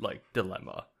whole like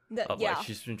dilemma of like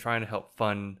she's been trying to help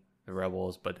fund the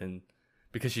rebels, but then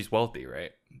because she's wealthy,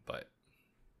 right? But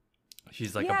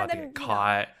she's like about to get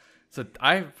caught. So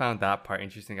I found that part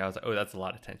interesting. I was like, oh, that's a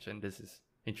lot of tension. This is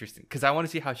interesting because I want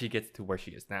to see how she gets to where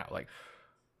she is now. Like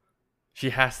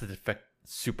she has to defect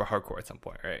super hardcore at some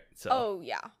point, right? So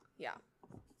yeah.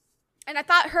 And I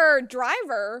thought her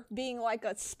driver being like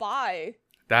a spy.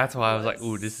 That's why I was like,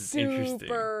 ooh, this is interesting.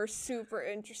 Super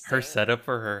interesting. Her setup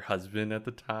for her husband at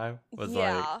the time was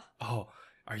like, oh,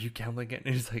 are you gambling again?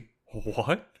 And he's like,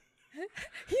 what?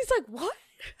 He's like, what?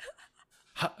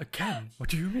 Again? What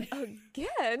do you mean?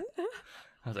 Again?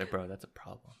 I was like, bro, that's a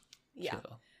problem. Yeah.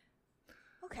 Chill.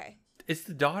 Okay. Is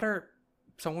the daughter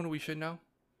someone we should know?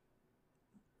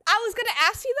 I was going to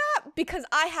ask you that because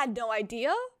I had no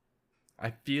idea.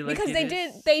 I feel like because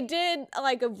they did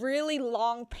like a really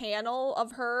long panel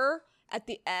of her at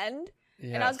the end,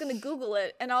 and I was gonna Google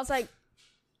it, and I was like,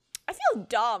 I feel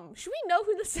dumb. Should we know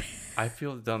who this is? I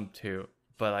feel dumb too,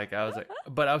 but like I was like,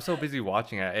 but I was so busy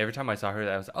watching it. Every time I saw her,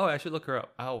 I was like, oh, I should look her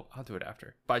up. I'll do it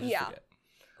after, but I just forget.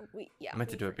 I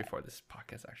meant to do it before this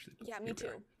podcast actually. Yeah, me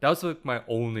too. That was like my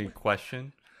only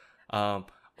question. I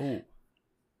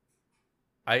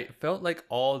felt like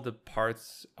all the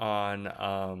parts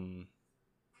on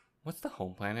what's the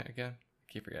home planet again?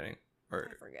 I keep forgetting. Or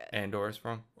I forget. Andor is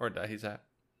from, or that he's at.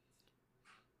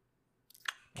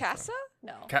 Casa?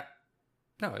 No.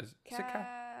 No, is it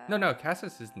No,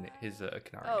 Cassa's his Canary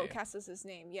name. Cassa's his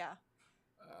name. Yeah.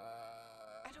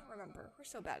 I don't remember. We're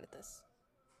so bad at this.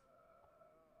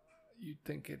 You'd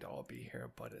think it'd all be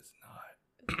here, but it's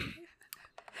not.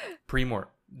 Primor.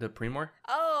 The Primor?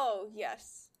 Oh,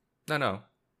 yes. No.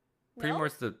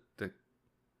 Primor's the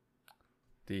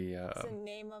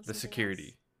name of the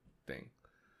security thing.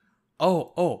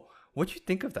 Oh, what'd you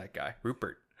think of that guy,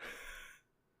 Rupert?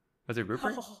 Was it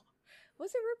Rupert? Oh,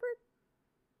 was it Rupert?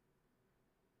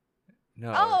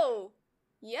 No. Oh,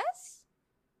 yes.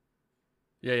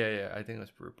 Yeah. I think it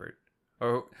was Rupert,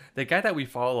 or the guy that we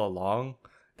follow along.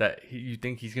 That you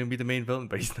think he's gonna be the main villain,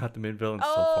 but he's not the main villain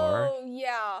so far. Oh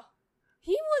yeah,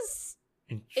 he was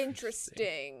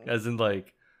interesting. As in,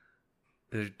 like,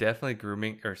 they're definitely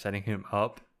grooming or setting him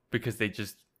up because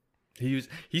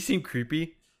he seemed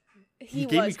creepy. He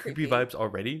gave me creepy vibes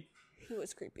already. He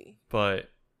was creepy.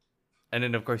 And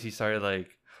then of course he started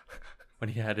like when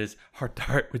he had his heart to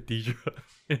heart with Deidre.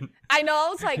 I know. I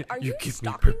was like, "Are you give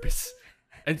stalking me purpose?"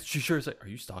 Me? And she sure was like, "Are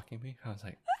you stalking me?" I was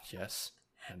like, "Yes."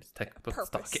 And it's technical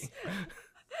stalking.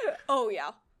 Oh yeah.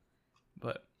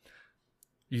 But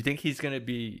you think he's gonna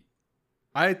be?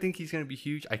 I think he's gonna be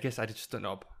huge. I guess I just don't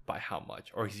know by how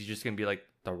much, or is he just gonna be like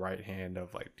the right hand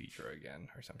of like Deidre again,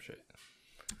 or some shit?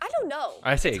 I don't know.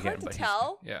 I say it's again, hard but to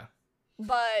tell. Yeah.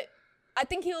 But I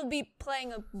think he will be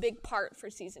playing a big part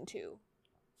for season 2.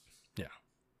 Yeah.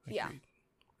 Yeah.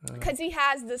 Because he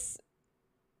has this.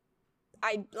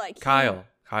 Kyle.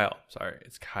 Sorry,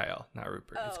 it's Kyle, not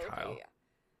Rupert. It's Kyle. Okay, yeah.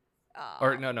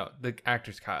 Or no, the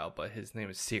actor's Kyle, but his name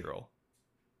is Cyril.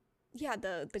 Yeah,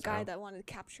 the guy that wanted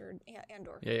to capture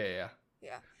Andor. Yeah.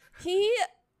 Yeah.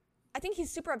 I think he's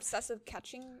super obsessive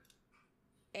catching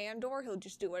Andor, he'll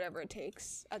just do whatever it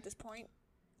takes at this point.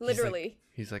 Literally.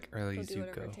 He's like early he'll as do you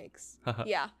whatever go. It takes.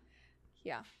 Yeah.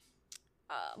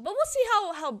 But we'll see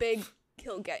how big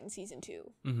he'll get in season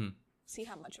 2. Mm-hmm. See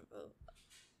how much of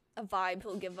a vibe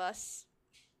he'll give us.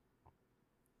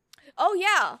 Oh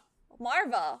yeah,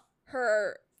 Marva,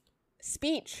 her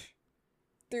speech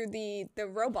through the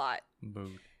robot.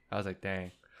 Mood. I was like,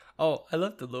 dang. Oh, I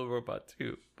love the little robot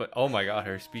too. But oh my god,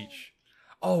 her speech.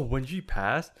 Oh, when she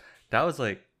passed, I was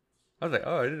like, oh,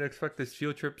 I didn't expect this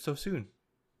field trip so soon.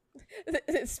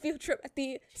 This field trip at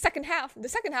the second half. The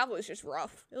second half was just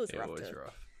rough. It was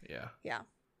rough. Yeah. Yeah.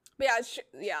 But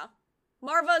yeah.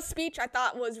 Marva's speech I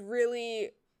thought was really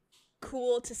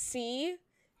cool to see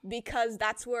because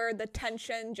that's where the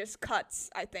tension just cuts,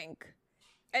 I think.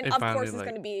 And of course it's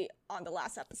going to be on the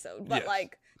last episode, but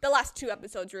like the last 2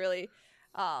 episodes really.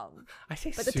 I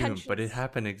say soon, but it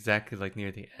happened exactly like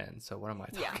near the end. So what am I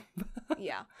talking about?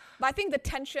 Yeah. But I think the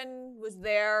tension was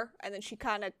there, and then she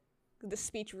kind of, the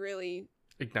speech really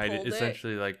ignited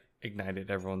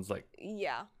everyone's like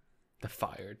the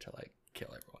fire to like kill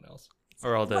everyone else.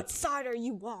 Or all what side are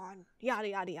you on? Yada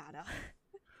yada yada.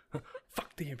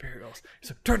 Fuck the Imperials.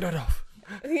 So turn that off.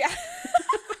 Yeah.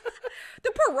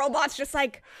 The poor robot's just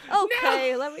like,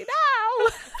 okay, let me know.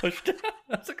 Pushed down.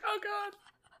 I was like, oh god.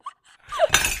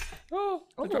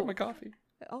 I dropped my coffee.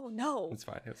 Oh no. It's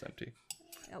fine. It was empty.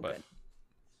 Oh, good.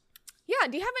 Yeah.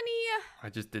 Do you have any? I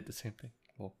just did the same thing.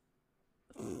 Well.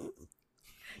 Do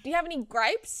you have any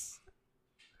gripes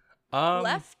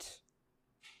left?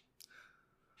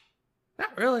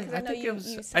 Not really. I think you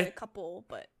said a couple,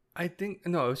 but I think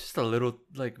no, it was just a little,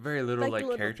 like very little, like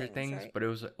character things. Right? But it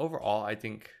was overall, I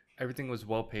think everything was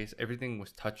well paced. Everything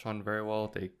was touched on very well.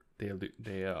 They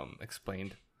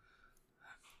explained.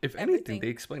 If anything, they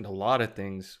explained a lot of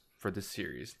things for this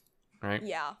series, right?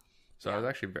 Yeah. So I was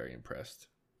actually very impressed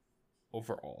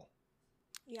overall.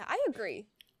 Yeah, I agree.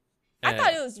 I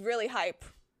thought it was really hype.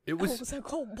 I was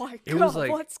like, oh my god,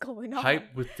 what's going on?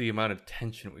 Hype with the amount of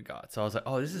tension we got. So I was like,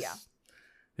 oh,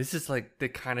 this is like the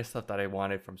kind of stuff that I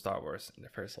wanted from Star Wars in the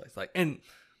first place. Like, and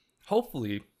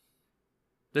hopefully,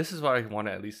 this is what I want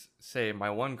to at least say. My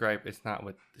one gripe is not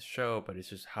with the show, but it's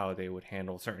just how they would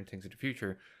handle certain things in the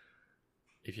future.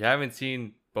 If you haven't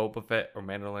seen Boba Fett or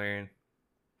Mandalorian,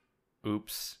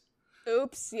 oops,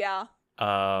 yeah.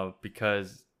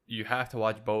 Because you have to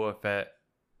watch Boba Fett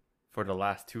for the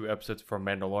last 2 episodes for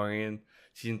Mandalorian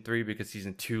season 3, because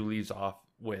season 2 leaves off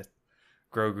with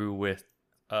Grogu with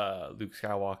Luke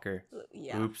Skywalker.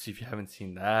 Yeah. Oops, if you haven't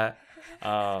seen that.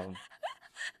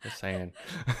 Just saying.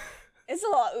 It's a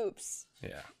lot oops.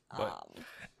 Yeah. But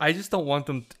I just don't want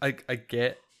them I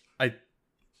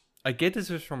get this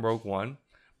is from Rogue One,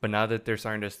 but now that they're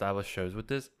starting to establish shows with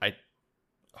this, I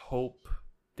hope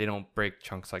they don't break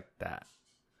chunks like that.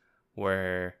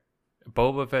 Where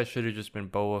Boba Fett should have just been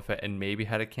Boba Fett and maybe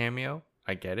had a cameo.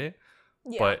 I get it.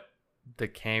 Yeah. But the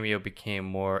cameo became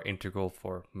more integral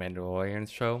for Mandalorian's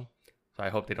show. So I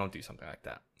hope they don't do something like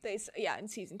that. In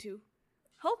season 2.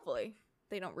 Hopefully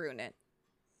they don't ruin it.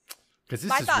 Because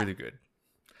this is really good.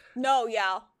 No,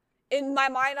 yeah. In my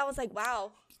mind, I was like,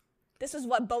 wow, this is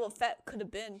what Boba Fett could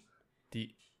have been.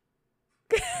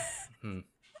 Fair.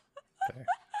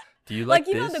 Do you like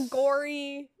you this? know, the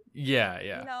gory... Yeah.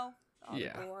 You know?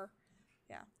 The gore.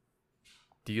 Yeah.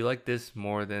 Do you like this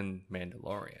more than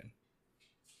Mandalorian?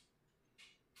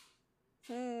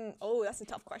 Oh, that's a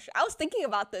tough question. I was thinking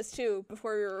about this too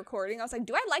before we were recording. I was like,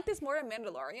 do I like this more than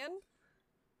Mandalorian?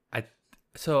 I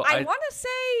want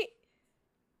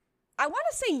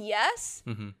to say yes,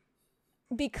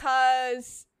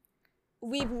 because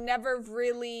we've never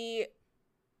really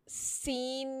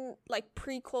seen like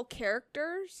prequel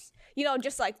characters. You know,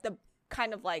 just like the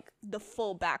kind of like the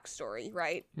full backstory,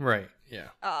 right? Right. Yeah.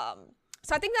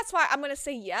 So I think that's why I'm gonna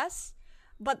say yes,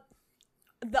 but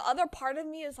the other part of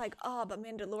me is like, but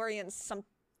Mandalorian's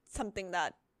something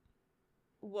that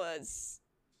was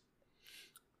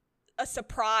a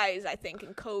surprise, I think,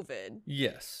 in COVID.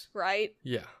 Yes. Right?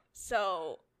 Yeah.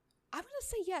 So I'm gonna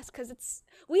say yes, because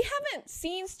we haven't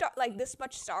seen this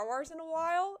much Star Wars in a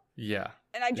while. Yeah.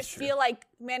 And I just feel like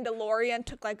Mandalorian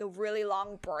took like a really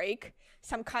long break.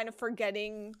 So I'm kind of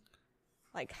forgetting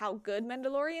like how good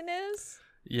Mandalorian is.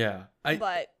 Yeah.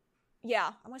 But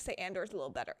yeah, I'm gonna say Andor's a little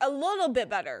bit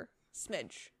better,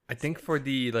 smidge. I think for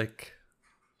the like,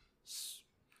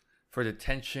 for the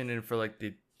tension and for like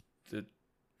the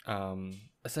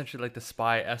essentially like the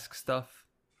spy-esque stuff,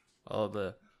 all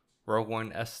the Rogue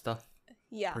One-esque stuff,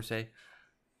 per se.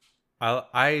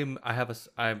 I have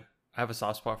a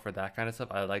soft spot for that kind of stuff.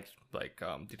 I like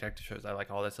detective shows. I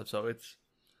like all that stuff. So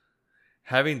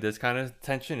having this kind of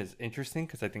tension is interesting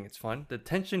because I think it's fun. The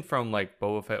tension from like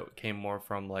Boba Fett came more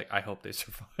from like I hope they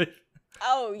survive.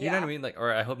 Oh yeah. You know what I mean? Like,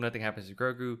 or I hope nothing happens to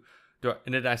Grogu.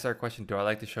 And then I start questioning: do I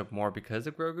like the show more because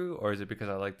of Grogu, or is it because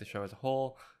I like the show as a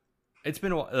whole? It's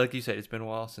been a while, like you said, it's been a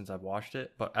while since I've watched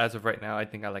it. But as of right now, I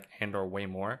think I like Andor way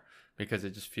more because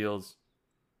it just feels.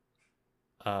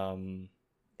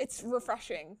 It's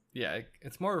refreshing. Yeah,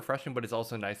 it's more refreshing, but it's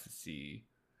also nice to see.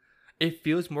 It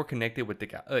feels more connected with the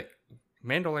like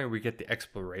Mandalorian. We get the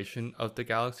exploration of the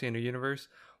galaxy and the universe,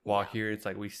 while here it's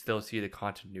like we still see the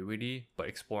continuity, but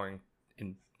exploring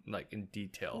in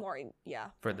detail. More,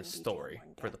 for the story,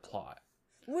 for the plot,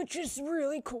 which is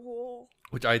really cool.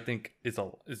 Which I think is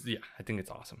I think it's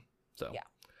awesome. So yeah.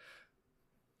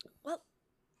 Well,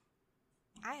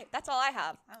 that's all I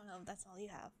have. I don't know if that's all you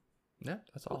have. Yeah,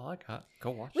 that's all I got. Go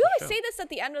watch. We always say this at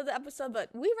the end of the episode, but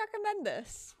we recommend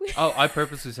this. Oh, I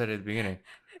purposely said it at the beginning.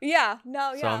 Yeah,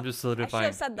 no, yeah. So I'm just solidifying. I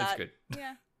should have said that. It's good.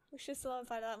 Yeah, we should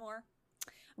solidify that more.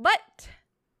 But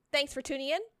thanks for tuning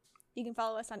in. You can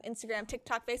follow us on Instagram,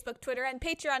 TikTok, Facebook, Twitter, and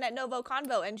Patreon at NgoVo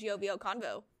Convo, NgoVo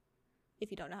Convo. If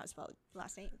you don't know how to spell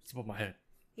last name. It's above my head.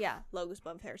 Yeah, logo's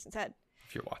above Harrison's head.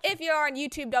 If you're watching. If you're on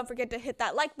YouTube, don't forget to hit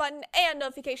that like button and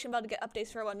notification bell to get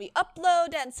updates for when we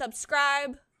upload, and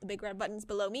subscribe. The big red button's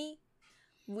below me.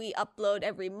 We upload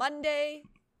every Monday,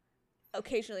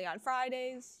 occasionally on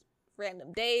Fridays,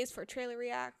 random days for trailer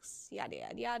reacts, yada,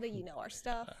 yada, yada. You know our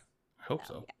stuff. I hope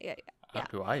so. Yeah.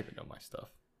 Do I even know my stuff?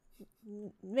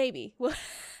 Maybe.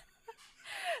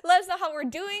 Let us know how we're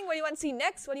doing. What do you want to see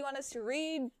next? What do you want us to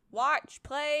read, watch,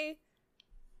 play,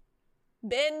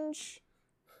 binge?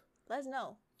 Let us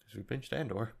know. Because we binged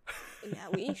Andor. Yeah,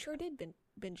 we sure did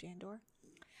binge Andor.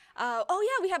 Oh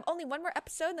yeah, we have only one more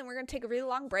episode, then we're going to take a really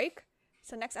long break.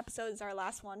 So next episode is our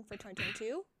last one for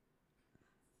 2022.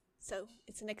 So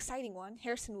it's an exciting one.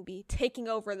 Harrison will be taking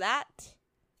over that.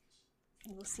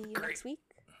 And we'll see you next week.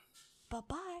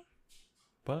 Bye-bye.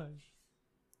 Bye.